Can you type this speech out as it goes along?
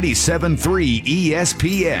97.3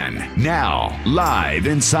 ESPN. Now, live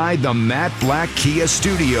inside the Matt Black Kia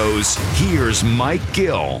Studios, here's Mike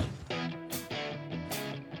Gill.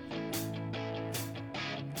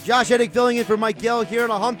 Josh Heddick filling in for Mike Gill here on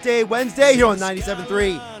a Hump Day Wednesday here on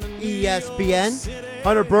 97.3 ESPN.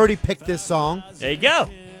 Hunter Brody picked this song. There you go.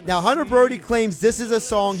 Now, Hunter Brody claims this is a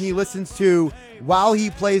song he listens to while he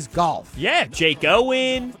plays golf. Yeah, Jake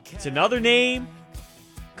Owen. It's another name.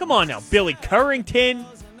 Come on now, Billy Currington.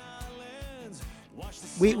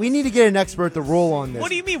 We need to get an expert to rule on this. What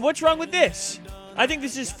do you mean? What's wrong with this? I think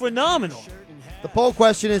this is phenomenal. The poll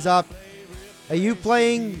question is up. Are you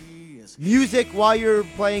playing music while you're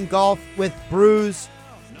playing golf with Brodes,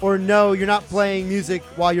 or no, you're not playing music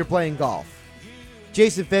while you're playing golf?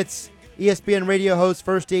 Jason Fitz, ESPN radio host,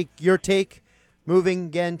 first take, your take. Moving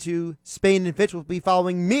again to Spain and Fitz will be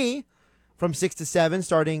following me from 6 to 7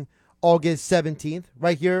 starting August 17th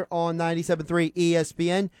right here on 97.3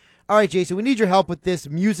 ESPN. All right, Jason, we need your help with this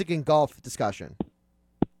music and golf discussion.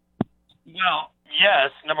 Well,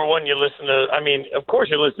 yes. Number one, you listen to, of course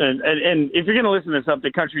you're listening. And if you're going to listen to something,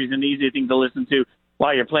 country is an easy thing to listen to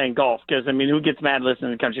while you're playing golf because, who gets mad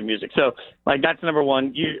listening to country music? So, that's number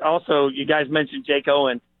one. You guys mentioned Jake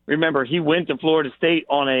Owen. Remember, he went to Florida State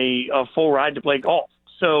on a full ride to play golf.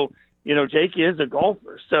 So, Jake is a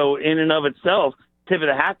golfer. So, in and of itself, tip of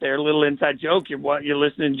the hat there, a little inside joke. You're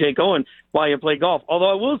listening to Jake Owen while you play golf.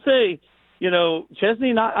 Although I will say,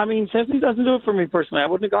 Chesney Chesney doesn't do it for me personally. I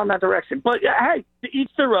wouldn't have gone that direction. But hey, to each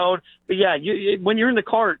their own. But yeah, when you're in the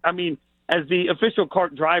cart, as the official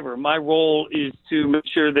cart driver, my role is to make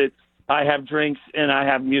sure that I have drinks and I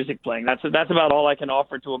have music playing. That's about all I can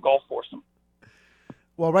offer to a golf foursome.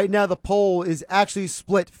 Well, right now the poll is actually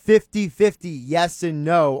split 50-50 yes and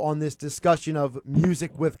no on this discussion of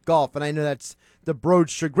music with golf. And I know that's the Brodes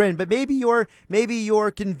chagrin, but maybe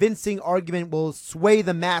your convincing argument will sway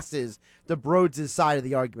the masses to Brodes' side of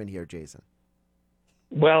the argument here, Jason.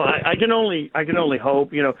 Well, I can only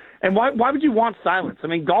hope, And why would you want silence?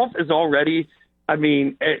 Golf is already,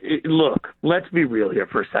 look, let's be real here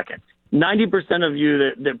for a second. 90% of you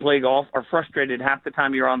that play golf are frustrated half the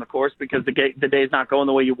time you're on the course because the day's not going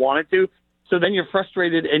the way you want it to. So then you're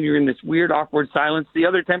frustrated and you're in this weird, awkward silence. The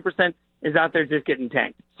other 10% is out there just getting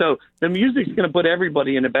tanked. So the music's going to put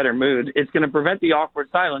everybody in a better mood. It's going to prevent the awkward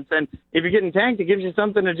silence. And if you're getting tanked, it gives you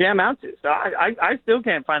something to jam out to. So I still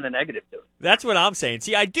can't find the negative to it. That's what I'm saying.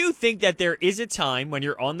 See, I do think that there is a time when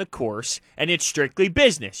you're on the course and it's strictly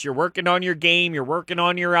business. You're working on your game, you're working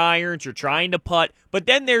on your irons, you're trying to putt. But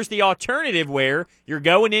then there's the alternative where you're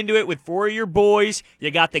going into it with 4 of your boys. You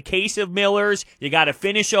got the case of Millers. You got to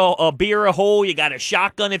finish a beer a hole. You got a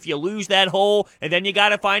shotgun if you lose that hole. And then you got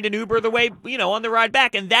to find an Uber the way, on the ride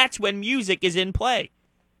back. And that's when music is in play.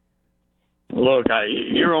 Look,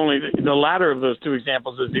 you're only the latter of those two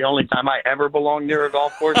examples is the only time I ever belong near a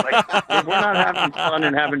golf course. If we're not having fun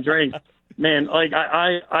and having drinks, man,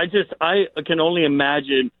 I can only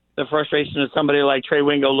imagine the frustration of somebody like Trey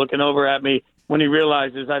Wingo looking over at me when he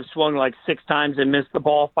realizes I've swung 6 times and missed the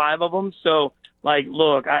ball 5 of them. So,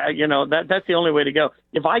 look, that's the only way to go.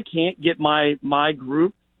 If I can't get my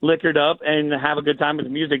group liquored up and have a good time with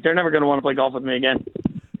the music, they're never going to want to play golf with me again.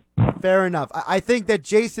 Fair enough. I think that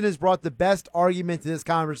Jason has brought the best argument to this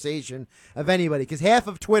conversation of anybody because half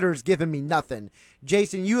of Twitter's given me nothing.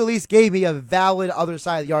 Jason, you at least gave me a valid other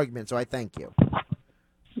side of the argument, so I thank you.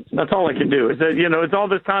 That's all I can do. Is that, it's all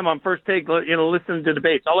this time on First Take, listening to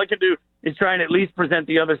debates. All I can do is try and at least present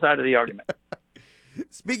the other side of the argument.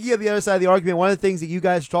 Speaking of the other side of the argument, one of the things that you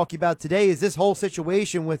guys are talking about today is this whole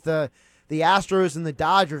situation with the Astros and the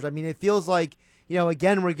Dodgers. It feels like,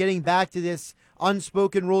 again, we're getting back to this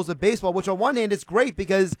unspoken rules of baseball, which on one hand is great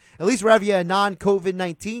because at least we're having a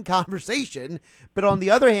non-COVID-19 conversation. But on the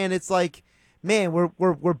other hand, it's like, man,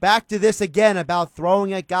 we're back to this again about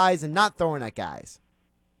throwing at guys and not throwing at guys.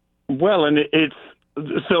 Well, and it's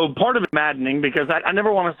so part of it maddening because I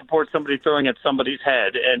never want to support somebody throwing at somebody's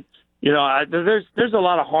head. And, there's a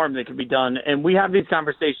lot of harm that can be done. And we have these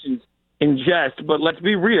conversations in jest, but let's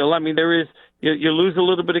be real. There is, you lose a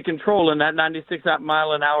little bit of control and that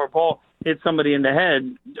 96-mile-an-hour ball hits somebody in the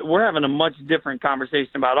head. We're having a much different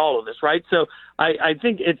conversation about all of this, right? So I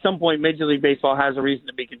think at some point Major League Baseball has a reason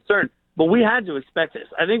to be concerned, but we had to expect this.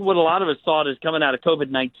 I think what a lot of us thought is coming out of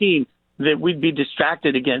COVID-19 that we'd be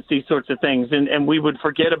distracted against these sorts of things and we would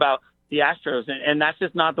forget about the Astros. And that's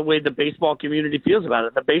just not the way the baseball community feels about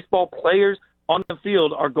it. The baseball players on the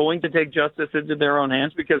field are going to take justice into their own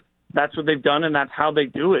hands because that's what they've done and that's how they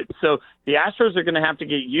do it. So the Astros are going to have to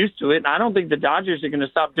get used to it. And I don't think the Dodgers are going to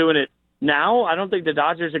stop doing it now. I don't think the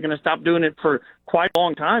Dodgers are going to stop doing it for quite a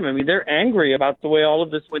long time. They're angry about the way all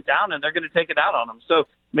of this went down and they're going to take it out on them. So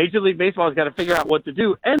Major League Baseball has got to figure out what to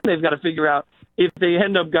do, and they've got to figure out if they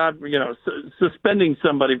end up, suspending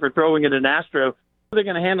somebody for throwing at an Astro, how they're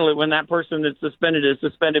going to handle it when that person that's suspended is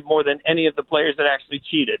suspended more than any of the players that actually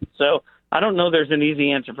cheated. So I don't know there's an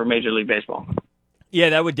easy answer for Major League Baseball.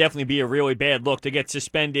 Yeah, that would definitely be a really bad look to get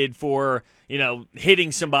suspended for,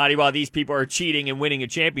 hitting somebody while these people are cheating and winning a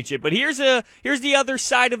championship. But here's the other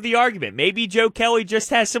side of the argument. Maybe Joe Kelly just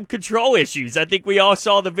has some control issues. I think we all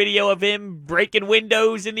saw the video of him breaking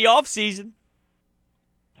windows in the offseason.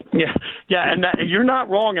 Yeah, and you're not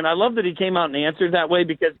wrong. And I love that he came out and answered that way,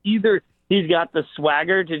 because either he's got the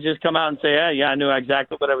swagger to just come out and say, yeah, I knew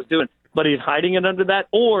exactly what I was doing, but he's hiding it under that,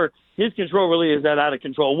 or his control really is that out of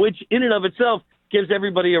control, which in and of itself gives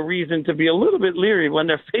everybody a reason to be a little bit leery when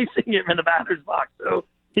they're facing him in the batter's box. So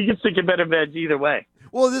he gets to get better edge either way.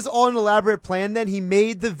 Well, this is all an elaborate plan then. He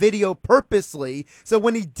made the video purposely, so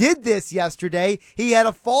when he did this yesterday, he had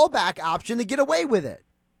a fallback option to get away with it.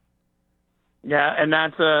 Yeah, and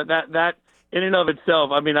that's that in and of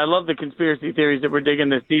itself. I mean, I love the conspiracy theories that we're digging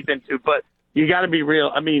this deep into, but you got to be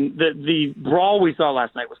real. I mean, the brawl we saw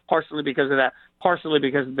last night was partially because of that, partially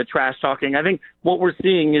because of the trash talking. I think what we're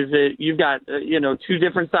seeing is that you've got two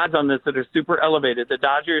different sides on this that are super elevated. The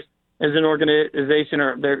Dodgers, as an organization,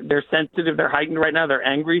 they're sensitive, they're heightened right now, they're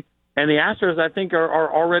angry, and the Astros, I think,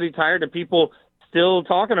 are already tired of people still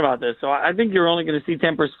talking about this. So I think you're only going to see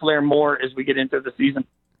tempers flare more as we get into the season.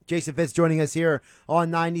 Jason Fitz joining us here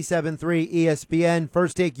on 97.3 ESPN.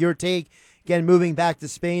 First Take, Your Take. Again, moving back to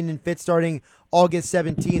Spain, and Fitz starting August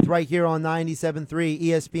 17th right here on 97.3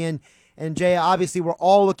 ESPN. And Jay, obviously we're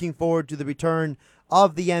all looking forward to the return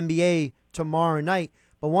of the NBA tomorrow night.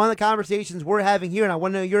 But one of the conversations we're having here, and I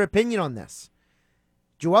want to know your opinion on this.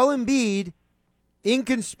 Joel Embiid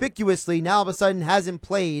inconspicuously now all of a sudden hasn't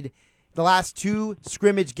played the last two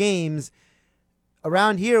scrimmage games.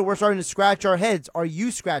 Around here, we're starting to scratch our heads. Are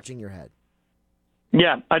you scratching your head?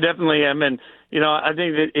 Yeah, I definitely am. And, I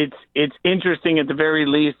think that it's interesting at the very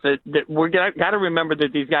least that we're got to remember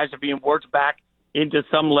that these guys are being worked back into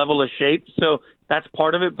some level of shape. So that's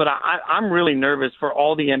part of it. But I'm really nervous for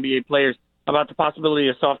all the NBA players about the possibility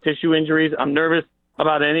of soft tissue injuries. I'm nervous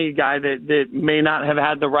about any guy that may not have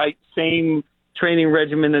had the right same training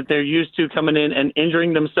regimen that they're used to coming in and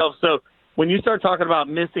injuring themselves. So when you start talking about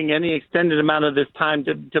missing any extended amount of this time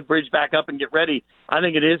to bridge back up and get ready, I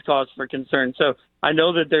think it is cause for concern. So I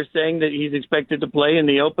know that they're saying that he's expected to play in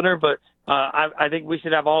the opener, but I think we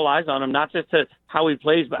should have all eyes on him, not just to how he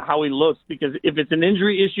plays, but how he looks, because if it's an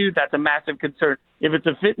injury issue, that's a massive concern. If it's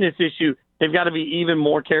a fitness issue, they've got to be even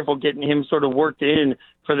more careful getting him sort of worked in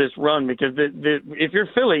for this run, because if you're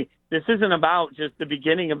Philly, this isn't about just the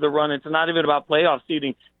beginning of the run. It's not even about playoff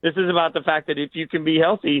seeding. This is about the fact that if you can be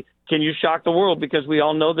healthy, can you shock the world? Because we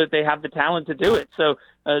all know that they have the talent to do it. So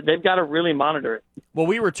they've got to really monitor it. Well,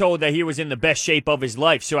 we were told that he was in the best shape of his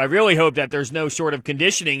life, so I really hope that there's no sort of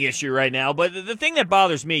conditioning issue right now. But the thing that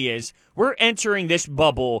bothers me is we're entering this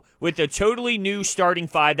bubble with a totally new starting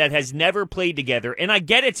five that has never played together. And I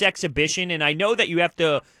get it's exhibition, and I know that you have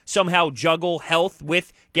to somehow juggle health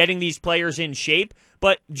with getting these players in shape.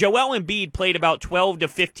 But Joel Embiid played about 12 to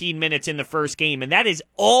 15 minutes in the first game, and that is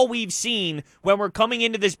all we've seen when we're coming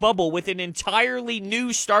into this bubble with an entirely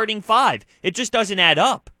new starting five. It just doesn't add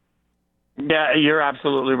up. Yeah, you're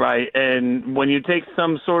absolutely right. And when you take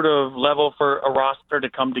some sort of level for a roster to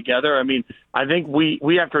come together, I mean, I think we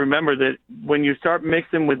have to remember that when you start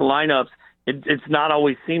mixing with lineups, it's not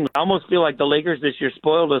always seamless. I almost feel like the Lakers this year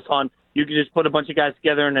spoiled us on you can just put a bunch of guys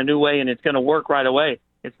together in a new way and it's going to work right away.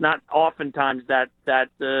 It's not oftentimes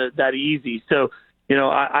that easy. So,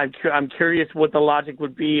 I'm curious what the logic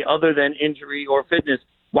would be other than injury or fitness.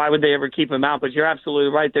 Why would they ever keep him out? But you're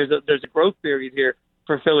absolutely right. There's a growth period here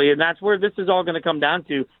for Philly, and that's where this is all going to come down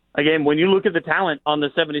to. Again, when you look at the talent on the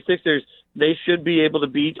 76ers, they should be able to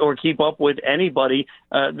beat or keep up with anybody.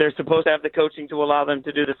 They're supposed to have the coaching to allow them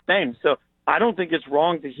to do the same. So I don't think it's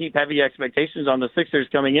wrong to keep heavy expectations on the Sixers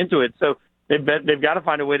coming into it. So they've got to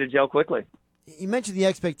find a way to gel quickly. You mentioned the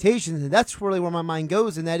expectations, and that's really where my mind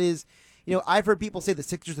goes, and that is, I've heard people say the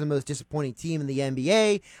Sixers are the most disappointing team in the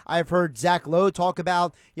NBA. I've heard Zach Lowe talk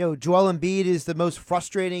about, Joel Embiid is the most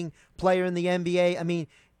frustrating player in the NBA. I mean,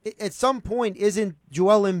 at some point, isn't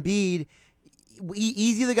Joel Embiid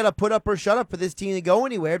he's either got to put up or shut up for this team to go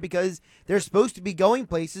anywhere, because they're supposed to be going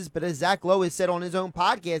places, but as Zach Lowe has said on his own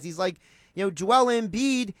podcast, he's like, Joel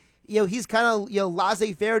Embiid, he's kind of,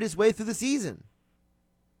 laissez-faire his way through the season.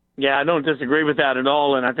 Yeah, I don't disagree with that at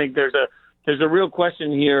all, and I think there's a real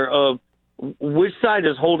question here of which side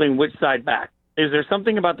is holding which side back. Is there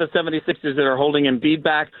something about the 76ers that are holding Embiid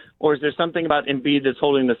back, or is there something about Embiid that's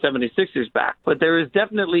holding the 76ers back? But there is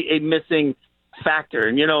definitely a missing factor.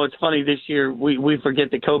 And, it's funny this year, we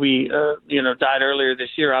forget that Kobe, died earlier this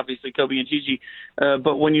year, obviously Kobe and Gigi.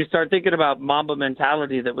 But when you start thinking about Mamba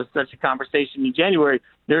mentality, that was such a conversation in January,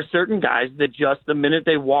 there are certain guys that just the minute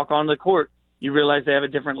they walk on the court, you realize they have a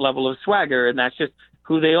different level of swagger, and that's just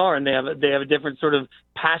who they are, and they have a different sort of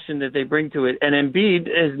passion that they bring to it. And Embiid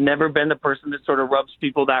has never been the person that sort of rubs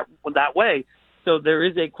people that way. So there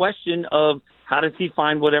is a question of how does he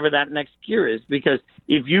find whatever that next gear is? Because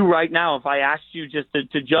if I asked you just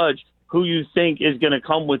to judge who you think is going to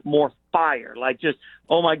come with more fire, like just,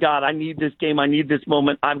 oh my God, I need this game, I need this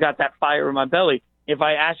moment, I've got that fire in my belly. If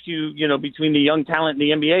I ask you, between the young talent in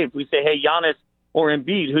the NBA, if we say, hey, Giannis or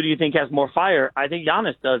Embiid, who do you think has more fire? I think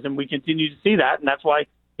Giannis does, and we continue to see that, and that's why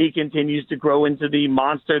he continues to grow into the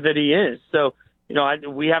monster that he is. So,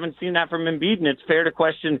 we haven't seen that from Embiid, and it's fair to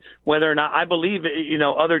question whether or not I believe,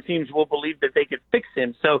 other teams will believe that they could fix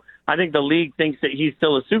him. So I think the league thinks that he's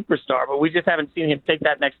still a superstar, but we just haven't seen him take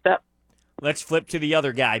that next step. Let's flip to the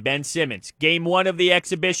other guy, Ben Simmons. Game 1 of the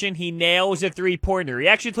exhibition, he nails a three-pointer. He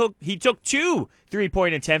actually took 2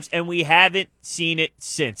 3-point attempts, and we haven't seen it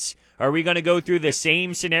since. Are we going to go through the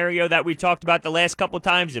same scenario that we talked about the last couple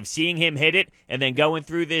times of seeing him hit it and then going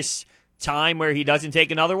through this time where he doesn't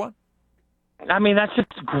take another one? I mean, that's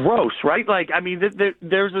just gross, right?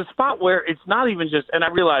 There's a spot where it's not even just, and I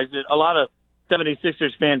realize that a lot of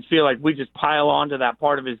 76ers fans feel like we just pile on to that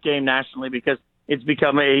part of his game nationally because it's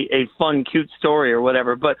become a fun, cute story or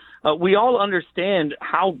whatever. But we all understand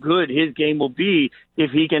how good his game will be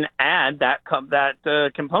if he can add that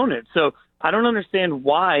component. So I don't understand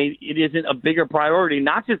why it isn't a bigger priority,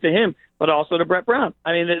 not just to him, but also to Brett Brown.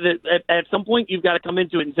 I mean, at some point you've got to come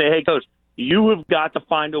into it and say, hey, coach, you have got to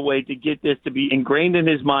find a way to get this to be ingrained in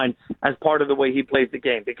his mind as part of the way he plays the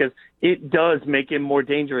game, because it does make him more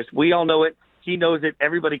dangerous. We all know it. He knows it.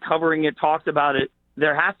 Everybody covering it talks about it.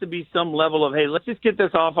 There has to be some level of, hey, let's just get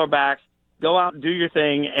this off our backs, go out and do your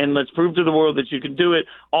thing, and let's prove to the world that you can do it.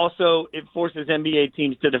 Also, it forces NBA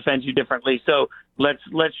teams to defend you differently. So let's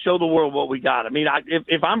show the world what we got. I mean,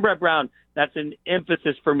 if I'm Brett Brown, that's an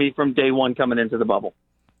emphasis for me from day one coming into the bubble.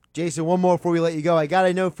 Jason, one more before we let you go. I got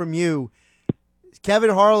to know from you,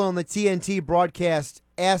 Kevin Harlan on the TNT broadcast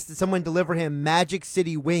asked that someone deliver him Magic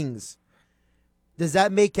City wings. Does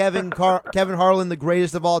that make Kevin Harlan the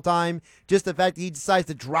greatest of all time? Just the fact that he decides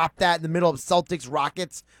to drop that in the middle of Celtics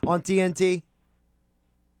Rockets on TNT?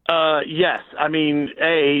 Yes. I mean,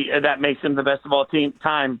 A, that makes him the best of all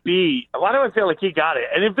time. B, why do I feel like he got it?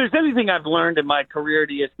 And if there's anything I've learned in my career at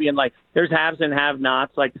ESPN, like there's haves and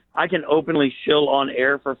have-nots. Like I can openly shill on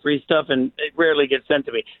air for free stuff, and it rarely gets sent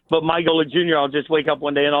to me. But Mike Golick Jr., I'll just wake up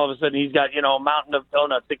one day and all of a sudden he's got, a mountain of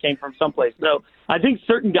donuts that came from someplace. So I think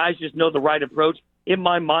certain guys just know the right approach. In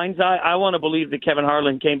my mind's eye, I want to believe that Kevin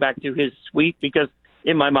Harlan came back to his suite because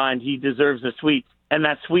in my mind he deserves a suite. And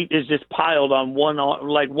that suite is just piled on one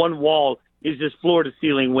wall is just floor to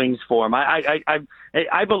ceiling wings for him. I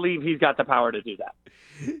believe he's got the power to do that.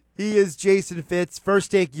 He is Jason Fitz.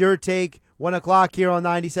 First Take, Your Take, 1 o'clock here on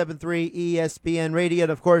 97.3 ESPN Radio.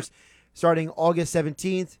 And, of course, starting August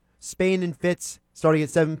 17th, Spain and Fitz starting at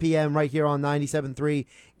 7 p.m. right here on 97.3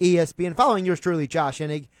 ESPN. Following yours truly, Josh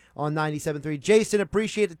Hennig on 97.3. Jason,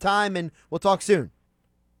 appreciate the time, and we'll talk soon.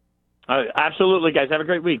 Absolutely, guys. Have a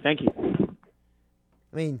great week. Thank you.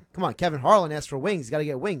 I mean, come on, Kevin Harlan asked for wings. He's got to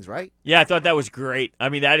get wings, right? Yeah, I thought that was great. I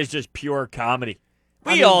mean, that is just pure comedy.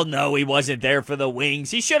 We all know he wasn't there for the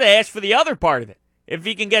wings. He should have asked for the other part of it, if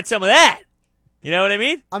he can get some of that. You know what I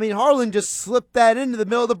mean? I mean, Harlan just slipped that into the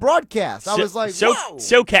middle of the broadcast. I was like, whoa.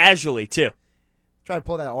 So casually, too. Try to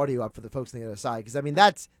pull that audio up for the folks on the other side, because, I mean,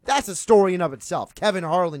 that's a story in of itself. Kevin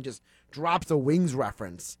Harlan just drops a wings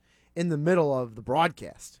reference in the middle of the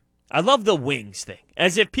broadcast. I love the wings thing.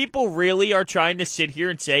 As if people really are trying to sit here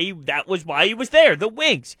and say that was why he was there, the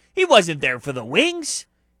wings. He wasn't there for the wings.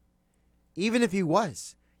 Even if he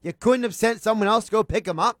was, you couldn't have sent someone else to go pick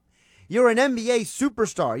him up. You're an NBA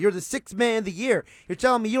superstar. You're the sixth man of the year. You're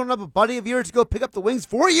telling me you don't have a buddy of yours to go pick up the wings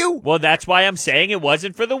for you? Well, that's why I'm saying it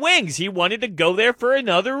wasn't for the wings. He wanted to go there for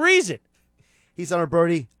another reason. He's Hunter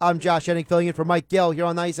Brody. I'm Josh Hennig, filling in for Mike Gill here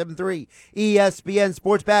on 97.3 ESPN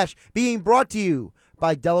Sports Bash, being brought to you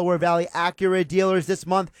by Delaware Valley Acura dealers this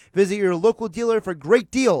month. Visit your local dealer for great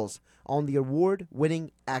deals on the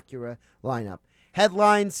award-winning Acura lineup.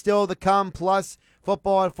 Headlines still to come, plus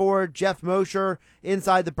Football at 4, Jeff Mosher,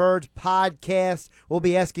 Inside the Birds podcast. We'll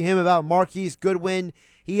be asking him about Marquise Goodwin.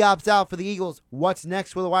 He opts out for the Eagles. What's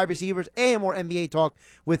next for the wide receivers? And more NBA talk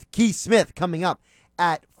with Keith Smith coming up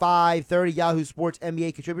at 5:30. Yahoo Sports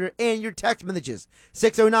NBA contributor. And your text messages,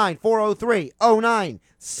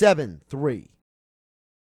 609-403-0973.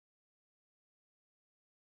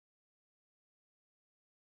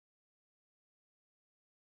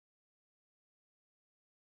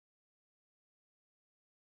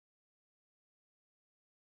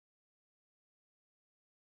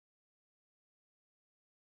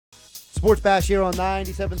 Sports Bash here on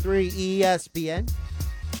 97.3 ESPN.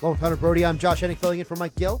 Along with Hunter Brody, I'm Josh Hennick filling in for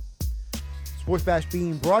Mike Gill. Sports Bash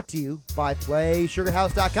being brought to you by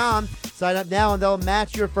PlaySugarHouse.com. Sign up now and they'll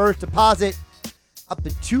match your first deposit up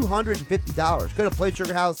to $250. Go to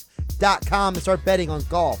PlaySugarHouse.com and start betting on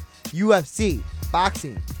golf, UFC,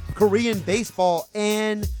 boxing, Korean baseball,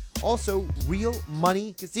 and also real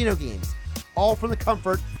money casino games. All from the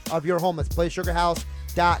comfort of your home. That's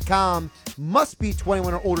PlaySugarHouse.com. Must be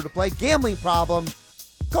 21 or older to play. Gambling problem?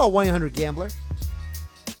 Call 1-800-GAMBLER.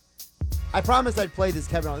 I promised I'd play this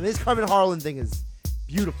Kevin Harlan. This Kevin Harlan thing is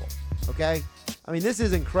beautiful, okay? I mean, this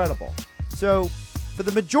is incredible. So, for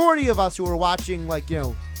the majority of us who were watching,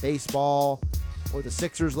 baseball or the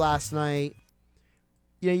Sixers last night,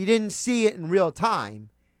 you didn't see it in real time.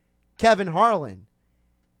 Kevin Harlan,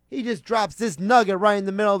 he just drops this nugget right in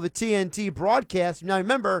the middle of the TNT broadcast. Now,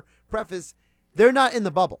 remember, preface, they're not in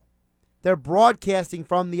the bubble. They're broadcasting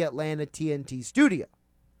from the Atlanta TNT studio.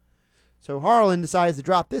 So Harlan decides to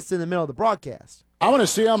drop this in the middle of the broadcast. I want to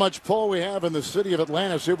see how much pull we have in the city of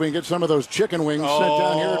Atlanta. See if we can get some of those chicken wings sent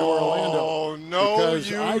down here to Orlando. Oh no,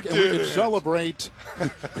 because we could celebrate.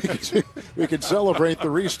 we could celebrate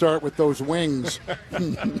the restart with those wings.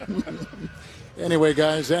 Anyway,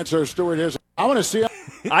 guys, that's our story. I want to see.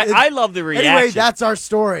 I love the reaction. Anyway, that's our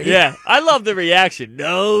story. Yeah, I love the reaction.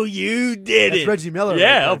 No, you didn't. That's Reggie Miller.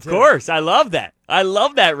 Yeah, right of course. I love that. I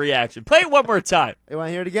love that reaction. Play it one more time. You want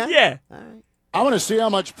to hear it again? Yeah. All right. I want to see how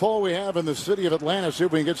much pull we have in the city of Atlanta. See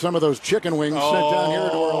if we can get some of those chicken wings sent down here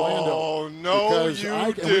to Orlando. Oh no, because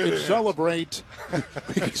we could celebrate.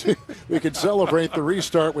 we could celebrate the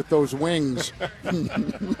restart with those wings.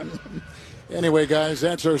 Anyway, guys,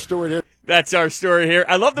 that's our story. That's our story here.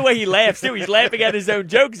 I love the way he laughs, too. He's laughing at his own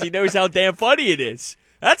joke because he knows how damn funny it is.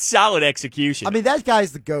 That's solid execution. I mean, that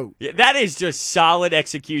guy's the GOAT. Yeah, that is just solid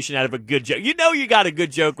execution out of a good joke. You know you got a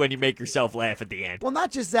good joke when you make yourself laugh at the end. Well,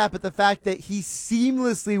 not just that, but the fact that he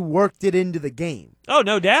seamlessly worked it into the game. Oh,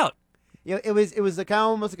 no doubt. It was a kind of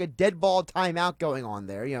almost like a dead ball timeout going on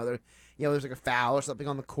there. There's like a foul or something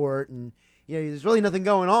on the court, and there's really nothing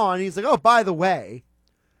going on. And he's like, oh, by the way,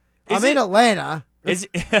 I'm in Atlanta. Is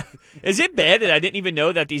it bad that I didn't even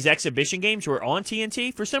know that these exhibition games were on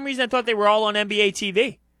TNT? For some reason, I thought they were all on NBA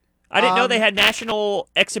TV. I didn't know they had national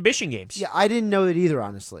exhibition games. Yeah, I didn't know that either,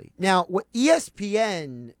 honestly. Now, what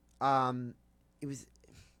ESPN, was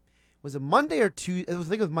a Monday or Tuesday? I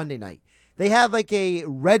think it was Monday night. They had like a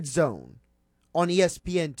red zone on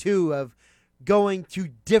ESPN2 of going to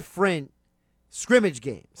different scrimmage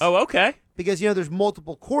games. Oh, okay. Because, there's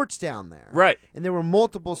multiple courts down there. Right. And there were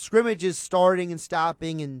multiple scrimmages starting and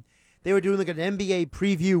stopping, and they were doing like an NBA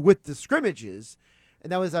preview with the scrimmages.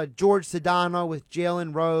 And that was George Sedano with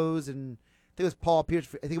Jalen Rose, and I think it was Paul Pierce.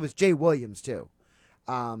 I think it was Jay Williams, too.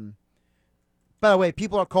 By the way,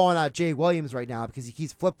 people are calling out Jay Williams right now because he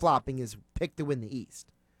keeps flip-flopping his pick to win the East.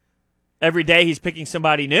 Every day he's picking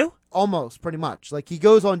somebody new? Almost, pretty much. Like, he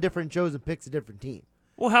goes on different shows and picks a different team.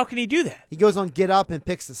 Well, how can he do that? He goes on Get Up and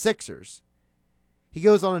picks the Sixers. He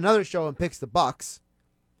goes on another show and picks the Bucks.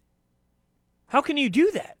 How can you do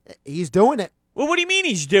that? He's doing it. Well, what do you mean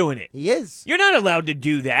he's doing it? He is. You're not allowed to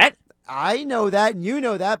do that. I know that, and you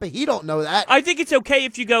know that, but he don't know that. I think it's okay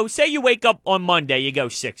if you go, say you wake up on Monday, you go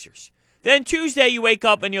Sixers. Then Tuesday you wake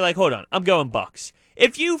up and you're like, hold on, I'm going Bucks.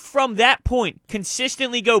 If you, from that point,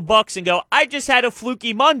 consistently go Bucks and go, I just had a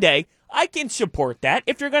fluky Monday, I can support that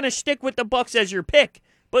if you're going to stick with the Bucks as your pick.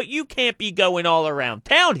 But you can't be going all around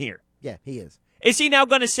town here. Yeah, he is. Is he now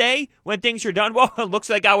going to say, when things are done, well, it looks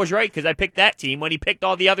like I was right because I picked that team when he picked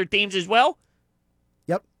all the other teams as well?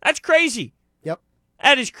 Yep. That's crazy. Yep.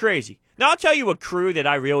 That is crazy. Now, I'll tell you a crew that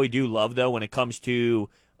I really do love, though, when it comes to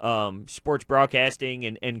sports broadcasting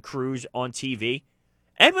and crews on TV.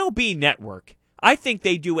 MLB Network. I think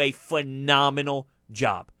they do a phenomenal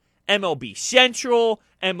job. MLB Central,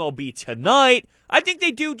 MLB Tonight. I think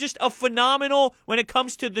they do just a phenomenal when it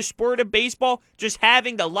comes to the sport of baseball, just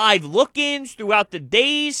having the live look-ins throughout the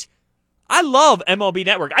days. I love MLB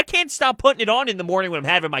Network. I can't stop putting it on in the morning when I'm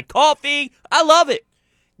having my coffee. I love it.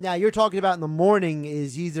 Now, you're talking about in the morning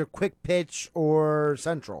is either Quick Pitch or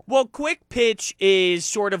Central. Well, Quick Pitch is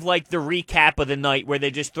sort of like the recap of the night where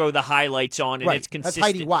they just throw the highlights on and right. it's consistent.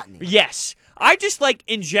 That's Heidi Watney. Yes. I just like,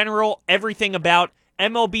 in general, everything about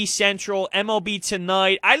MLB Central, MLB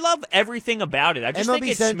Tonight. I love everything about it. I just think MLB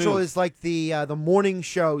it's Central smooth. is like the morning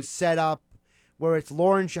show set up where it's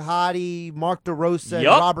Lauren Shahadi, Mark DeRosa, and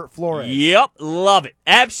Yup. Robert Flores. Yep, love it.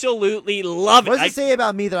 Absolutely love it. What does it say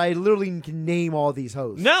about me that I literally can name all these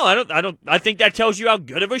hosts? No, I don't. I think that tells you how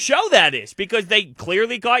good of a show that is because they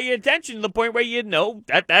clearly caught your attention to the point where you know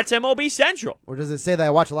that's MLB Central. Or does it say that I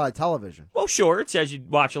watch a lot of television? Well, sure, it says you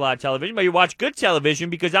watch a lot of television, but you watch good television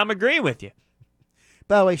because I'm agreeing with you.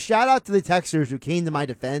 By the way, shout out to the texters who came to my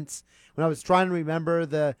defense when I was trying to remember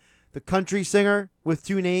the country singer with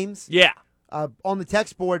two names. Yeah. On the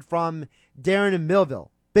text board from Darren in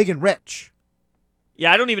Millville, Big and Rich.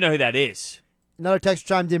 Yeah, I don't even know who that is. Another text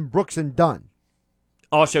chimed in, Brooks and Dunn.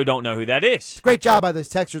 Also don't know who that is. Great job by those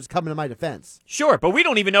texters coming to my defense. Sure, but we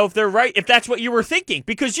don't even know if they're right, if that's what you were thinking,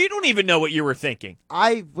 because you don't even know what you were thinking.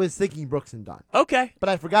 I was thinking Brooks and Dunn, Okay. but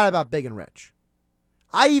I forgot about Big and Rich.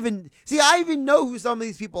 I even know who some of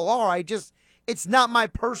these people are. It's not my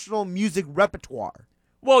personal music repertoire.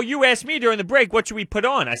 Well, you asked me during the break, what should we put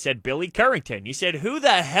on? I said Billy Currington. You said, who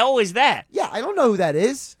the hell is that? Yeah, I don't know who that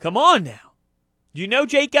is. Come on now. Do you know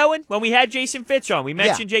Jake Owen? When we had Jason Fitz on, we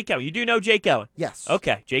mentioned Jake Owen. You do know Jake Owen? Yes.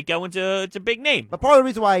 Okay, Jake Owen's it's a big name. But part of the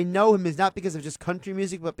reason why I know him is not because of just country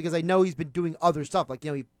music, but because I know he's been doing other stuff. Like,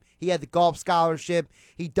 he had the golf scholarship.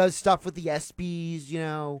 He does stuff with the ESPYs,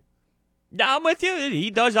 No, I'm with you.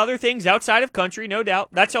 He does other things outside of country, no doubt.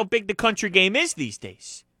 That's how big the country game is these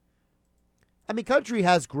days. I mean, country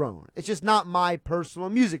has grown. It's just not my personal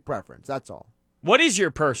music preference. That's all. What is your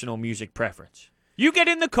personal music preference? You get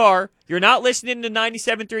in the car, you're not listening to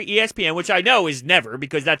 97.3 ESPN, which I know is never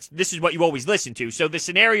because this is what you always listen to. So the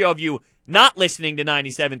scenario of you not listening to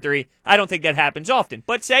 97.3, I don't think that happens often.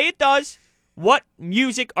 But say it does. What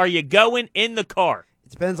music are you going in the car?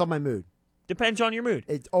 It depends on my mood. Depends on your mood.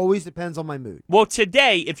 It always depends on my mood. Well,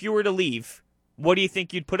 today, if you were to leave, what do you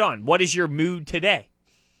think you'd put on? What is your mood today?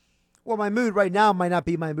 Well, my mood right now might not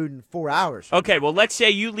be my mood in 4 hours. Okay, well, let's say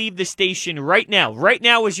you leave the station right now. Right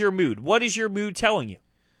now is your mood. What is your mood telling you?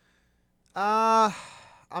 I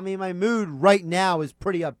mean, my mood right now is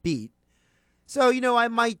pretty upbeat. So, I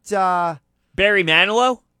might, Barry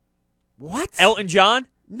Manilow? What? Elton John?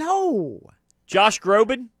 No. Josh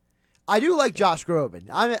Groban? I do like Josh Groban.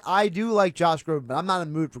 I do like Josh Groban, but I'm not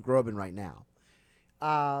in the mood for Groban right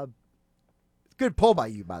now. Good pull by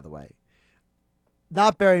you, by the way.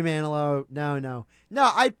 Not Barry Manilow. No.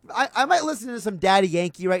 I might listen to some Daddy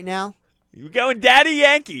Yankee right now. You going Daddy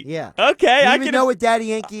Yankee? Yeah. Okay. I can know what Daddy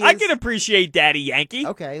Yankee is. I can appreciate Daddy Yankee.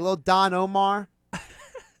 Okay, a little Don Omar.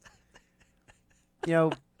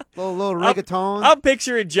 Little reggaeton. I'm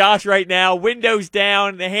picturing Josh right now, windows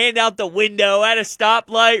down, the hand out the window at a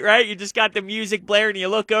stoplight, right? You just got the music blaring, you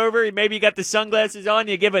look over, and maybe you got the sunglasses on,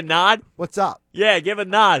 you give a nod. What's up? Yeah, give a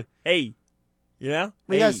nod. Hey. You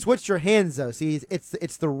gotta switch your hands though. See,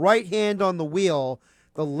 it's the right hand on the wheel,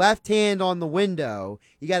 the left hand on the window.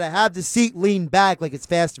 You gotta have the seat leaned back like it's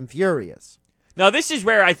Fast and Furious. Now this is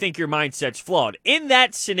where I think your mindset's flawed. In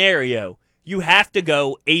that scenario, you have to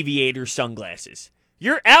go aviator sunglasses.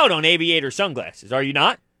 You're out on aviator sunglasses, are you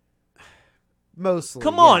not? Mostly.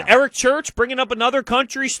 Come on, Eric Church bringing up another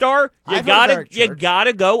country star. You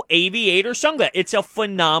gotta go aviator sunglasses. It's a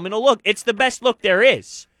phenomenal look. It's the best look there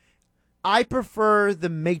is. I prefer the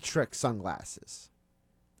Matrix sunglasses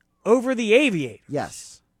over the aviator.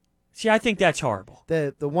 Yes. See, I think that's horrible.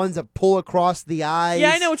 The ones that pull across the eyes.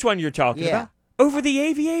 Yeah, I know which one you're talking about. Over the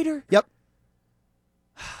aviator? Yep.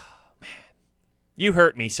 Man, you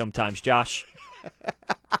hurt me sometimes, Josh.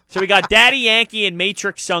 So we got Daddy Yankee and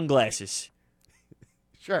Matrix sunglasses.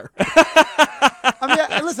 Sure.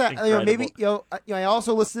 Listen. Maybe I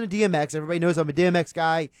also listen to DMX. Everybody knows I'm a DMX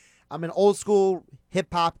guy. I'm an old school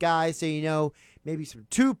hip hop guy, so maybe some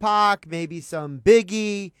Tupac, maybe some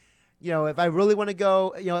Biggie. If I really want to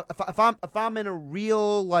go, if I'm in a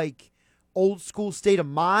real old school state of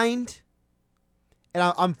mind,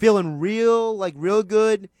 and I'm feeling real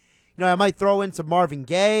good, I might throw in some Marvin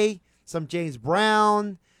Gaye, some James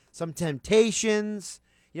Brown, some Temptations,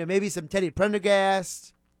 maybe some Teddy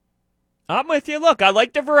Prendergast. I'm with you. Look, I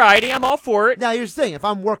like the variety. I'm all for it. Now here's the thing: if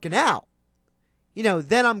I'm working out.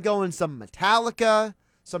 Then I'm going some Metallica,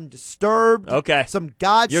 some Disturbed, some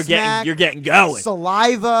Godsmack. You're getting going.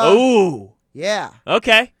 Saliva. Ooh. Yeah.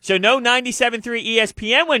 Okay. So no 97.3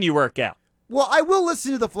 ESPN when you work out. Well, I will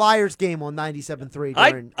listen to the Flyers game on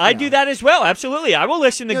 97.3. I do that as well. Absolutely. I will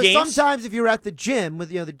listen to games. Sometimes if you're at the gym, the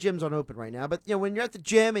gyms aren't open right now, but when you're at the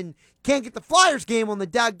gym and can't get the Flyers game on the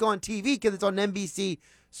daggone TV because it's on NBC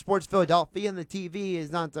Sports Philadelphia and the TV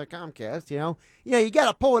is not the Comcast, you got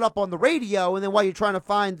to pull it up on the radio and then while you're trying to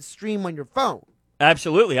find the stream on your phone.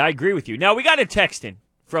 Absolutely. I agree with you. Now, we got a text in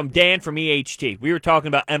from Dan from EHT. We were talking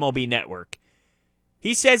about MLB Network.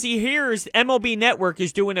 He says he hears MLB Network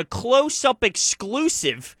is doing a close-up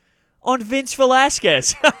exclusive on Vince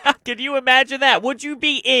Velasquez. Can you imagine that? Would you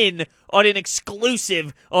be in on an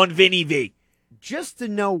exclusive on Vinny V? Just to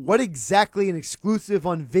know what exactly an exclusive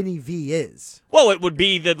on Vinny V is. Well, it would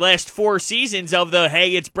be the last 4 seasons of the,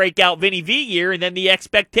 hey, it's breakout Vinny V year, and then the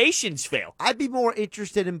expectations fail. I'd be more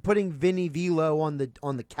interested in putting Vinny Velo on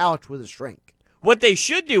the couch with a shrink. What they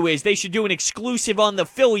should do is they should do an exclusive on the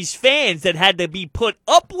Phillies fans that had to be put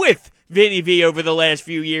up with Vinny V over the last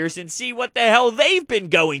few years and see what the hell they've been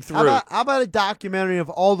going through. How about a documentary of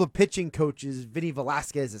all the pitching coaches Vinny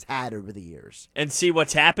Velasquez has had over the years? And see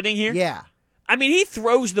what's happening here? Yeah. I mean, he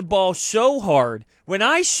throws the ball so hard. When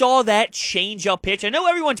I saw that change-up pitch, I know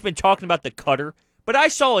everyone's been talking about the cutter, but I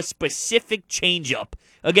saw a specific change-up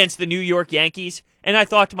against the New York Yankees, and I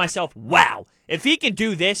thought to myself, wow, if he can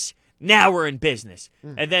do this, now we're in business.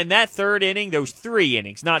 And then that third inning, those 3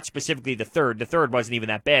 innings, not specifically the third. The third wasn't even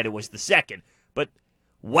that bad. It was the second. But,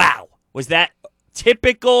 wow, was that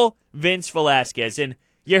typical Vince Velasquez. And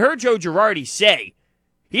you heard Joe Girardi say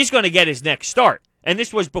he's going to get his next start. And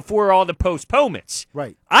this was before all the postponements.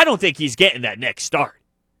 Right. I don't think he's getting that next start.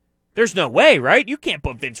 There's no way, right? You can't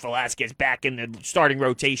put Vince Velasquez back in the starting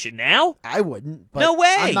rotation now. I wouldn't. But No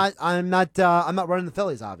way. I'm not running the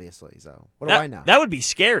Phillies, obviously. So what do I know? That would be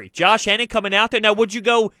scary. Josh Hennig coming out there. Now, would you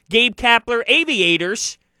go Gabe Kapler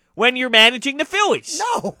Aviators when you're managing the Phillies?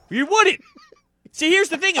 No. You wouldn't. See, here's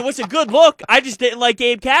the thing. It was a good look. I just didn't like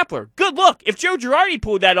Gabe Kapler. Good look. If Joe Girardi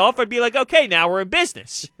pulled that off, I'd be like, okay, now we're in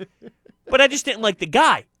business. But I just didn't like the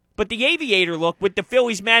guy. But the Aviator look with the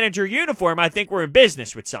Phillies manager uniform, I think we're in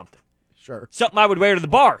business with something. Sure. Something I would wear to the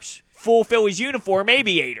bars. Full Phillies uniform,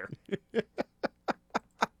 Aviator.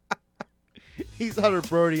 He's Hunter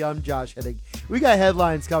Brody. I'm Josh Hennig. We got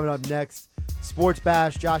headlines coming up next. Sports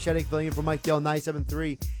Bash. Josh Hennig filling in for Mike Gill,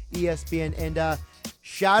 97.3 ESPN. And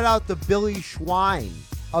shout out to Billy Schwein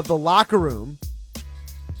of the Locker Room.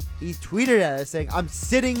 He tweeted at us saying, I'm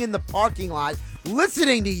sitting in the parking lot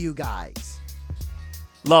listening to you guys.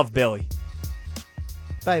 Love Billy.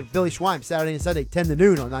 By Billy Schwein, Saturday and Sunday, 10 to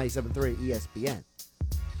noon on 97.3 ESPN.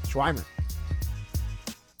 Schweimer.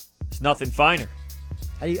 It's nothing finer.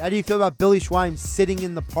 How do you feel about Billy Schwein sitting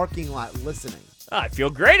in the parking lot listening? I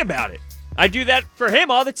feel great about it. I do that for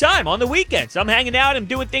him all the time on the weekends. I'm hanging out. I'm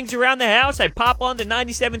doing things around the house. I pop on the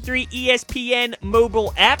 97.3 ESPN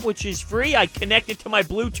mobile app, which is free. I connect it to my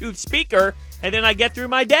Bluetooth speaker, and then I get through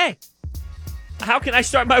my day. How can I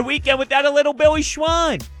start my weekend without a little Billy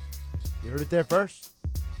Schwein? You heard it there first.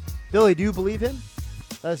 Billy, do you believe him?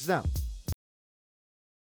 Let us know.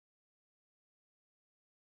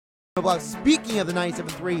 Speaking of the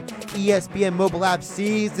 97.3 ESPN mobile app,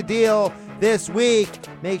 seize the deal this week.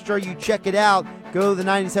 Make sure you check it out. Go to the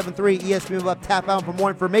 97.3 ESPN mobile app, tap out for more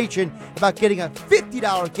information about getting a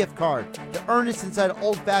 $50 gift card to Ernest inside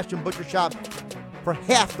Old Fashioned Butcher Shop for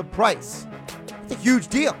half the price. It's a huge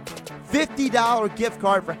deal. $50 gift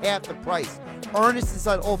card for half the price. Ernest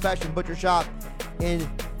inside Old Fashioned Butcher Shop in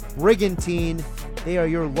Brigantine. They are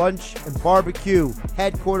your lunch and barbecue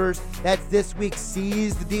headquarters. That's this week's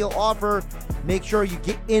Seize the Deal offer. Make sure you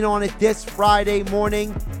get in on it this Friday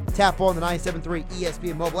morning. Tap on the 97.3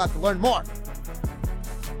 ESPN mobile app to learn more.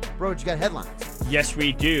 Brodes, you got headlines. Yes,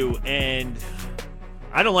 we do. And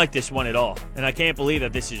I don't like this one at all. And I can't believe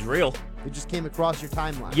that this is real. It just came across your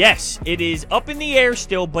timeline. Yes, it is up in the air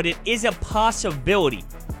still, but it is a possibility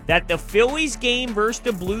that the Phillies game versus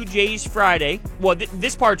the Blue Jays Friday, well,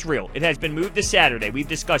 this part's real. It has been moved to Saturday. We've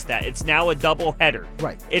discussed that. It's now a doubleheader.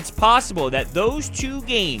 Right. It's possible that those 2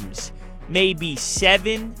 games may be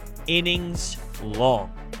 7 innings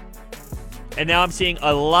long. And now I'm seeing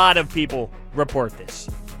a lot of people report this.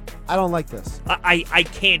 I don't like this. I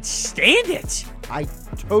can't stand it. I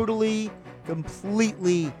totally,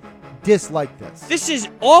 completely dislike this. This is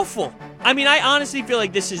awful. I mean, I honestly feel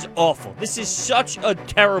like this is awful. This is such a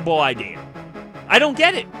terrible idea. I don't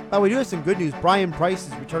get it. We do have some good news. Brian Price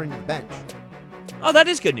is returning to the bench. Oh, that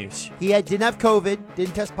is good news. He didn't have COVID,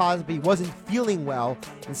 didn't test positive, but he wasn't feeling well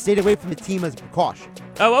and stayed away from the team as a precaution.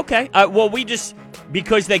 Oh, okay. Well,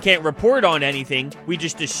 because they can't report on anything, we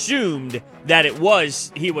just assumed that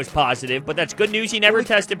he was positive, but that's good news. He never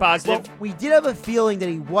tested positive. Well, we did have a feeling that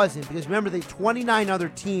he wasn't, because remember, the 29 other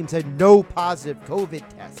teams had no positive COVID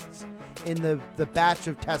tests in the batch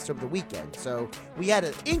of tests over the weekend. So we had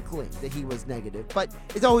an inkling that he was negative, but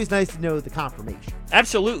it's always nice to know the confirmation.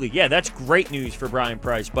 Absolutely. Yeah, that's great news for Brian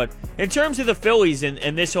Price. But in terms of the Phillies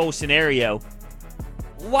and this whole scenario,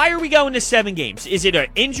 why are we going to 7 games? Is it an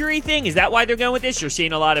injury thing? Is that why they're going with this? You're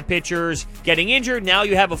seeing a lot of pitchers getting injured. Now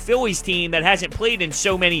you have a Phillies team that hasn't played in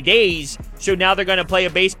so many days, so now they're going to play a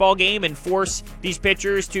baseball game and force these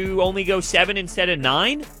pitchers to only go 7 instead of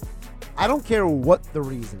 9? I don't care what the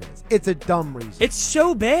reason is. It's a dumb reason. It's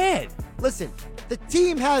so bad. Listen, the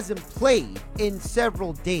team hasn't played in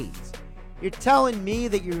several days. You're telling me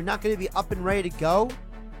that you're not going to be up and ready to go?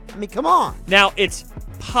 I mean, come on. Now, it's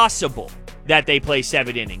possible that they play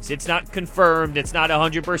 7 innings. It's not confirmed. It's not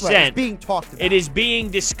 100%. Right, it's being talked about. It is being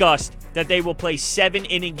discussed that they will play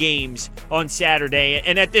 7-inning games on Saturday.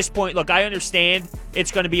 And at this point, look, I understand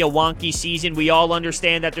it's going to be a wonky season. We all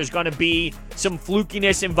understand that there's going to be some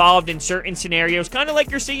flukiness involved in certain scenarios, kind of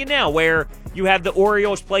like you're seeing now, where you have the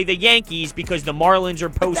Orioles play the Yankees because the Marlins are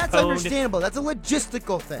postponed. That's understandable. That's a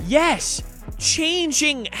logistical thing. Yes.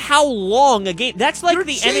 Changing how long a game. That's like You're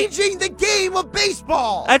changing the game of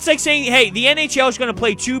baseball. That's like saying, hey, the NHL is going to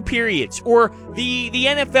play 2 periods. Or the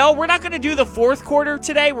NFL, we're not going to do the 4th quarter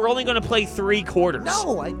today. We're only going to play 3 quarters.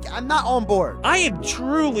 No, I'm not on board. I am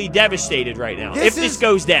truly devastated right now if this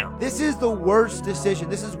goes down. This is the worst decision.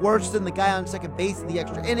 This is worse than the guy on second base in the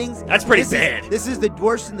extra innings. That's pretty bad. This is the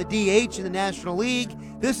worst than the DH in the National League.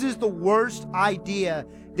 This is the worst idea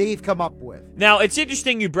they've come up with. Now, it's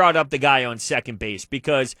interesting you brought up the guy on second base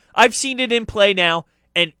because I've seen it in play now,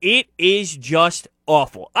 and it is just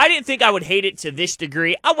awful. I didn't think I would hate it to this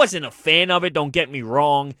degree. I wasn't a fan of it, don't get me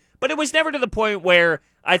wrong, but it was never to the point where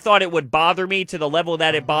I thought it would bother me to the level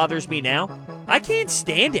that it bothers me now. I can't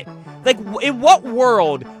stand it. Like, in what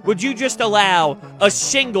world would you just allow a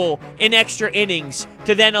single in extra innings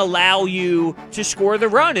to then allow you to score the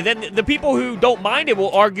run? And then the people who don't mind it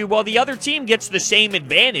will argue, well, the other team gets the same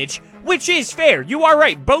advantage, which is fair. You are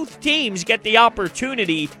right. Both teams get the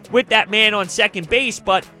opportunity with that man on second base,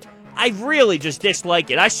 but I really just dislike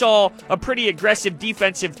it. I saw a pretty aggressive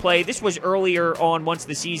defensive play. This was earlier on once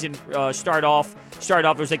the season started off.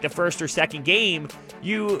 It was like the first or second game.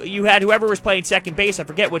 You had whoever was playing second base, I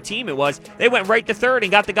forget what team it was, they went right to third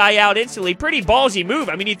and got the guy out instantly. Pretty ballsy move.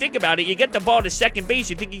 I mean, you think about it, you get the ball to second base,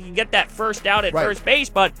 you think you can get that first out at first base,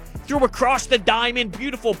 but threw across the diamond,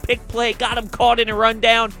 beautiful pick play, got him caught in a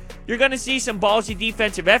rundown. You're going to see some ballsy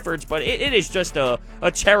defensive efforts, but it is just a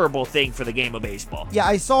terrible thing for the game of baseball. Yeah,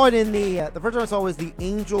 I saw it in the first time I saw it was the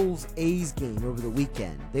Angels-A's game over the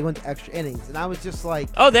weekend. They went to extra innings, and I was just like...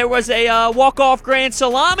 Oh, there was a walk-off grand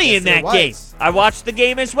salami in that game. I watched the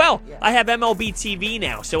game as well. Yeah. I have MLB TV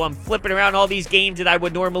now, so I'm flipping around all these games that I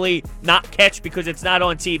would normally not catch because it's not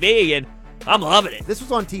on TV, and I'm loving it. This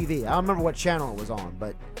was on TV. I don't remember what channel it was on,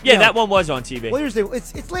 but... Yeah, that one was on TV. Well, here's the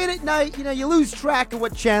thing. It's late at night. You know, you lose track of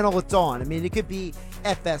what channel it's on. I mean, it could be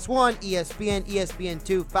FS1, ESPN,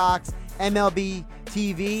 ESPN2, Fox, MLB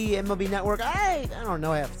TV, MLB Network. I don't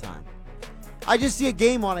know half the time. I just see a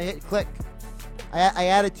game on, I hit click. I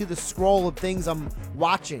add it to the scroll of things I'm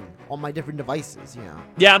watching on my different devices, you know.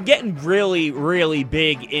 Yeah, I'm getting really, really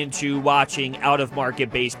big into watching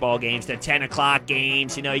out-of-market baseball games, the 10 o'clock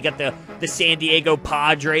games. You know, you got the San Diego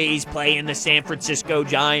Padres playing the San Francisco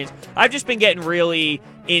Giants. I've just been getting really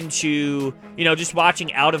into, you know, just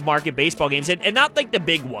watching out-of-market baseball games, and not like the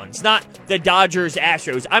big ones, not the Dodgers,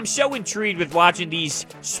 Astros. I'm so intrigued with watching these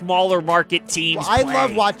smaller market teams I play.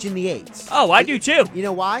 love watching the A's. Oh, I do too. You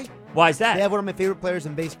know why? Why is that? They have one of my favorite players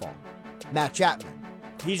in baseball, Matt Chapman.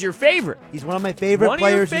 He's your favorite. He's one of my favorite One of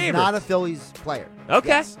your players. He's not a Phillies player. Okay.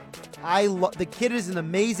 Yes. The kid is an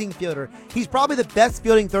amazing fielder. He's probably the best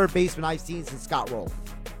fielding third baseman I've seen since Scott Roll.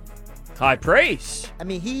 High praise. I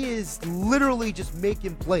mean, he is literally just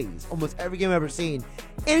making plays almost every game I've ever seen.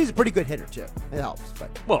 And he's a pretty good hitter, too. It helps.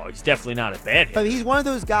 Well, he's definitely not a bad hitter. But he's one of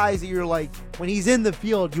those guys that you're like, when he's in the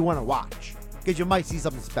field, you want to watch. Because you might see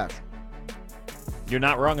something special. You're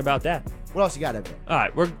not wrong about that. What else you got, Evan? All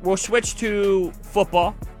right, we'll switch to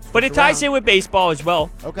football. But it ties in with baseball as well.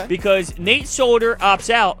 Okay. Because Nate Solder opts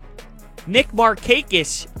out. Nick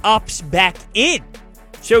Markakis opts back in.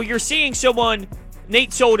 So you're seeing someone,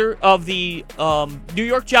 Nate Solder of the New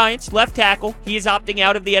York Giants, left tackle. He is opting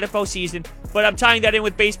out of the NFL season. But I'm tying that in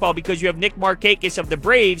with baseball because you have Nick Markakis of the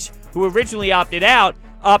Braves, who originally opted out,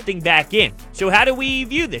 opting back in. So how do we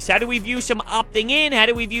view this? How do we view some opting in? How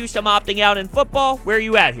do we view some opting out in football? Where are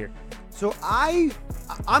you at here? So I'm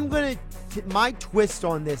going to, my twist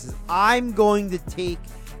on this is I'm going to take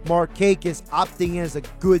Markakis opting in as a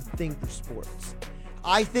good thing for sports.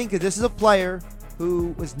 I think that this is a player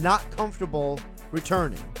who was not comfortable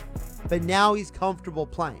returning, but now he's comfortable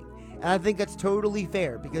playing. And I think that's totally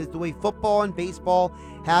fair because the way football and baseball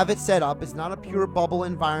have it set up, it's not a pure bubble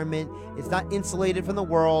environment. It's not insulated from the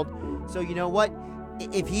world. So you know what?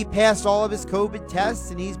 If he passed all of his COVID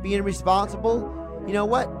tests and he's being responsible, you know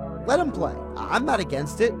what? Let him play. I'm not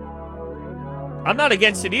against it. I'm not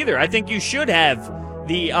against it either. I think you should have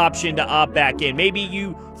the option to opt back in. Maybe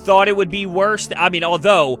you thought it would be worse. I mean,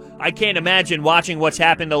 although I can't imagine watching what's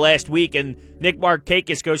happened the last week and Nick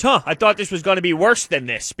Markakis goes, I thought this was going to be worse than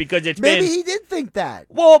this because Maybe he did think that.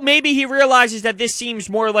 Well, maybe he realizes that this seems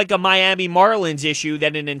more like a Miami Marlins issue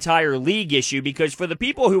than an entire league issue, because for the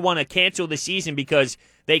people who want to cancel the season because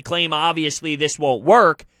they claim obviously this won't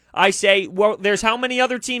work, I say, well, there's how many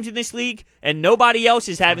other teams in this league, and nobody else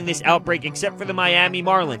is having this outbreak except for the Miami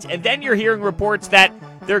Marlins. And then you're hearing reports that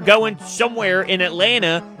they're going somewhere in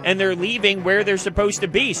Atlanta, and they're leaving where they're supposed to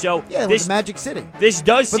be. So this Magic City. This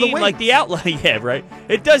does seem like the outlier. Yeah, right.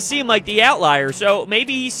 It does seem like the outlier. So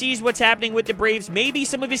maybe he sees what's happening with the Braves. Maybe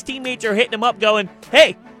some of his teammates are hitting him up going,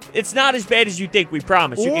 hey, it's not as bad as you think, we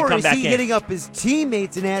promise. You can come back in. Or is he hitting up his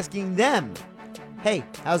teammates and asking them, hey,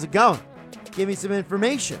 how's it going? Give me some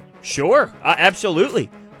information. Sure,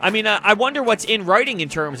 absolutely. I mean, I wonder what's in writing in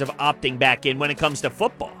terms of opting back in when it comes to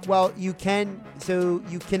football. Well, you can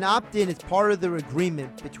opt in as part of the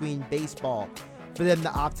agreement between baseball for them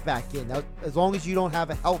to opt back in. Now, as long as you don't have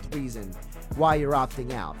a health reason why you're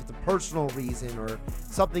opting out. If it's a personal reason or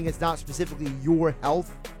something that's not specifically your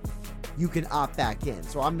health, you can opt back in.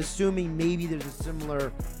 So I'm assuming maybe there's a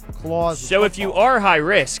similar clause. So if you are high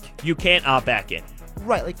risk, you can't opt back in.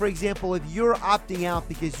 Right, like for example, if you're opting out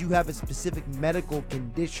because you have a specific medical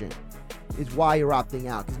condition is why you're opting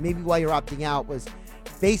out. Because maybe why you're opting out was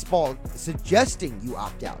baseball suggesting you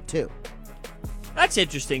opt out too. That's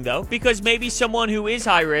interesting though, because maybe someone who is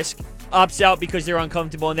high risk opts out because they're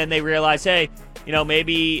uncomfortable and then they realize, hey,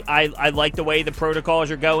 maybe I like the way the protocols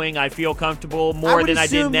are going. I feel comfortable more than I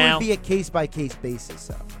did now. It would be a case-by-case basis,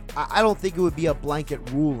 though. I don't think it would be a blanket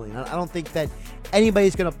ruling. I don't think that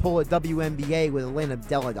anybody's going to pull a WNBA with Elena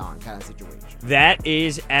Delegon kind of situation. That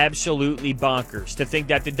is absolutely bonkers to think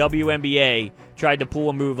that the WNBA tried to pull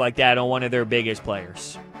a move like that on one of their biggest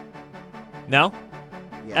players. No?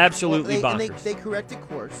 Yeah. Absolutely bonkers. And they corrected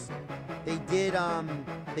course. They did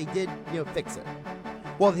fix it.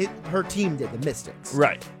 Well, her team did, the Mystics.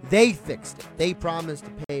 Right. They fixed it. They promised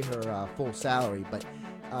to pay her full salary, but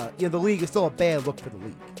the league is still a bad look for the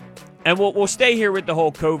league. And we'll stay here with the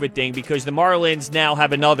whole COVID thing because the Marlins now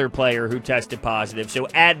have another player who tested positive. So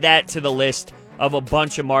add that to the list of a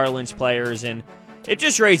bunch of Marlins players, and it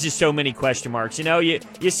just raises so many question marks.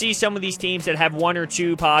 You see some of these teams that have one or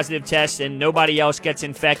two positive tests and nobody else gets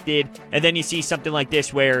infected, and then you see something like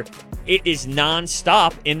this where it is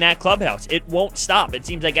nonstop in that clubhouse. It won't stop. It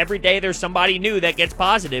seems like every day there's somebody new that gets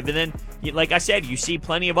positive, and then, like I said, you see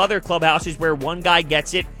plenty of other clubhouses where one guy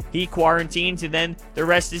gets it, he quarantines, and then the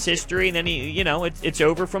rest is history, and then it's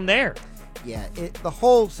over from there. Yeah, the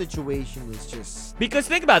whole situation is just... Because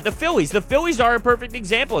think about it, the Phillies. The Phillies are a perfect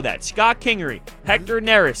example of that. Scott Kingery, Hector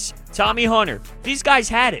Neris, Tommy Hunter. These guys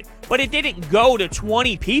had it, but it didn't go to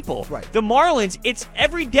 20 people. Right. The Marlins, it's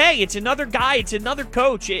every day. It's another guy. It's another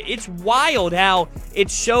coach. It's wild how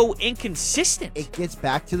it's so inconsistent. It gets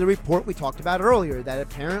back to the report we talked about earlier, that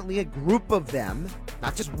apparently a group of them,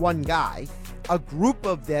 not just one guy, a group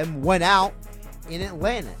of them went out in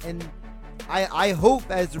Atlanta. And I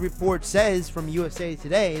hope, as the report says from USA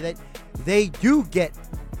Today, that they do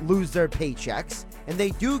lose their paychecks and they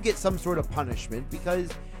do get some sort of punishment, because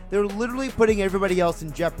they're literally putting everybody else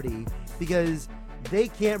in jeopardy because they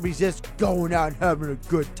can't resist going out and having a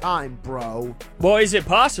good time, bro. Well, is it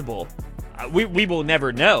possible? We will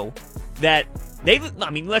never know that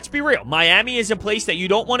let's be real. Miami is a place that you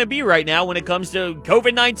don't want to be right now when it comes to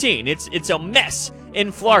COVID-19. It's a mess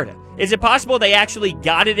in Florida. Is it possible they actually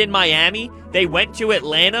got it in Miami? They went to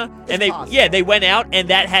Atlanta and they went out, and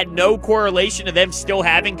that had no correlation to them still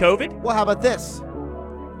having COVID? Well, how about this?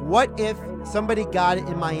 What if somebody got it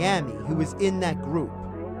in Miami who was in that group,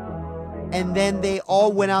 and then they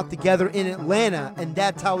all went out together in Atlanta, and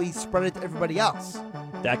that's how he spread it to everybody else?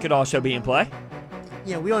 That could also be in play.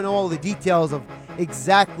 We don't know all the details of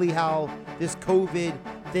exactly how this COVID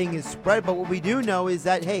thing is spread, but what we do know is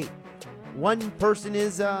that, hey, one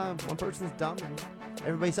person's dumb and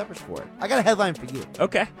everybody suffers for it. I got a headline for you.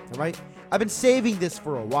 Okay. All right? I've been saving this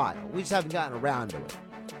for a while. We just haven't gotten around to it.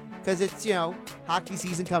 Because it's, hockey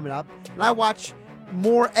season coming up, and I watch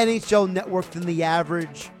more NHL Network than the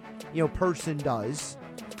average, person does.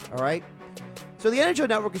 All right? So the NHL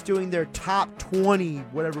Network is doing their top 20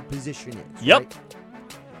 whatever position is. Yep. Right?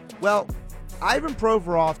 Well, Ivan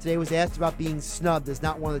Provorov today was asked about being snubbed as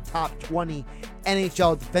not one of the top 20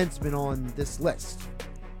 NHL defensemen on this list.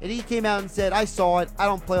 And he came out and said, I saw it. I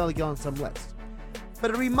don't plan to get on some list.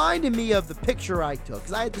 But it reminded me of the picture I took,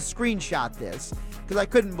 because I had to screenshot this because I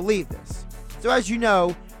couldn't believe this. So as you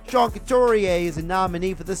know, Sean Couturier is a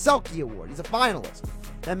nominee for the Selke Award. He's a finalist.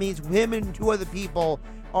 That means him and 2 other people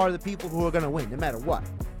are the people who are going to win, no matter what.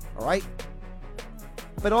 All right?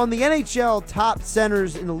 But on the NHL top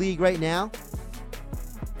centers in the league right now,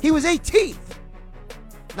 he was 18th.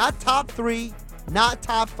 Not top 3, not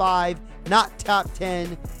top 5, not top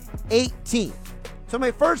 10, 18th. So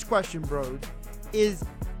my first question, Brodes, is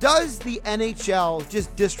does the NHL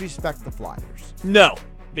just disrespect the Flyers? No,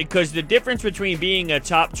 because the difference between being a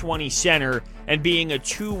top 20 center and being a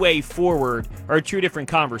two-way forward are 2 different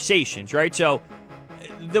conversations, right? So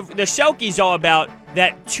the Selke's all about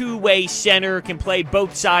that two-way center, can play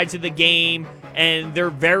both sides of the game, and they're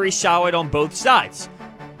very solid on both sides.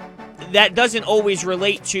 That doesn't always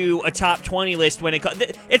relate to a top 20 list when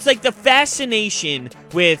it's like the fascination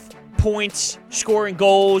with points, scoring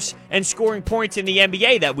goals, and scoring points in the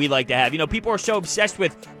NBA that we like to have. You know, people are so obsessed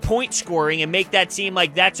with point scoring and make that seem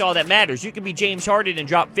like that's all that matters. You can be James Harden and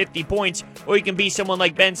drop 50 points, or you can be someone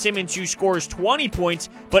like Ben Simmons who scores 20 points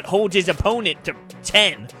but holds his opponent to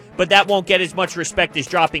 10. But that won't get as much respect as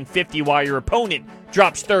dropping 50 while your opponent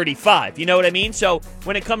drops 35. You know what I mean? So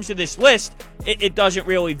when it comes to this list, it doesn't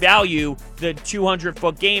really value the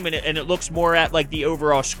 200-foot game, and it looks more at like the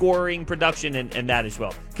overall scoring production and that as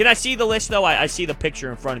well. Can I see the list, though? I see the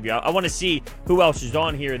picture in front of you. I want to see who else is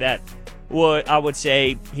on here that I would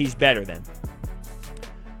say he's better than.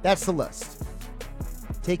 That's the list.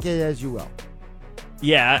 Take it as you will.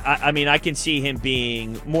 Yeah, I mean, I can see him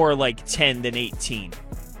being more like 10 than 18.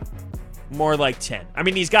 More like 10. I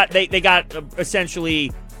mean, they got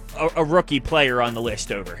essentially a rookie player on the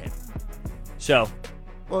list over him. So,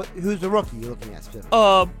 well, who's the rookie you're looking at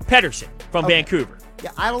specifically? Pedersen from Vancouver.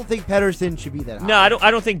 Yeah, I don't think Pedersen should be that high. No, I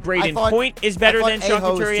don't think Braden Point is better than Sean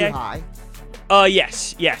Couturier. Too high.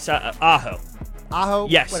 Yes, Aho. Aho,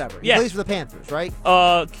 yes, whatever. He yes. plays for the Panthers, right?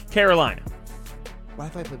 Carolina. Why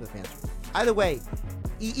if I play for the Panthers? Either way,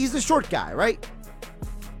 he's the short guy, right?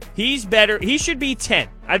 He's better. He should be 10.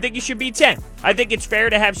 I think he should be 10. I think it's fair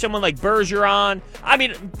to have someone like Bergeron. I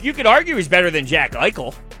mean, you could argue he's better than Jack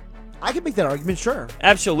Eichel. I can make that argument, sure.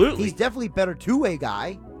 Absolutely. He's definitely a better two-way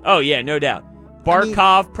guy. Oh, yeah, no doubt.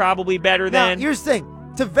 Barkov probably better than. Now, here's the thing.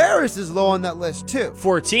 Tavares is low on that list, too.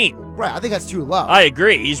 14. Right, I think that's too low. I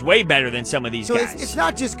agree. He's way better than some of these guys. So it's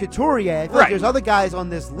not just Couturier. I feel like there's other guys on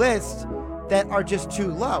this list that are just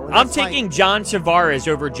too low. I'm taking John Tavares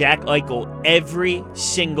over Jack Eichel every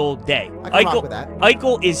single day. I can rock with that.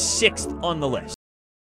 Eichel is 6th on the list.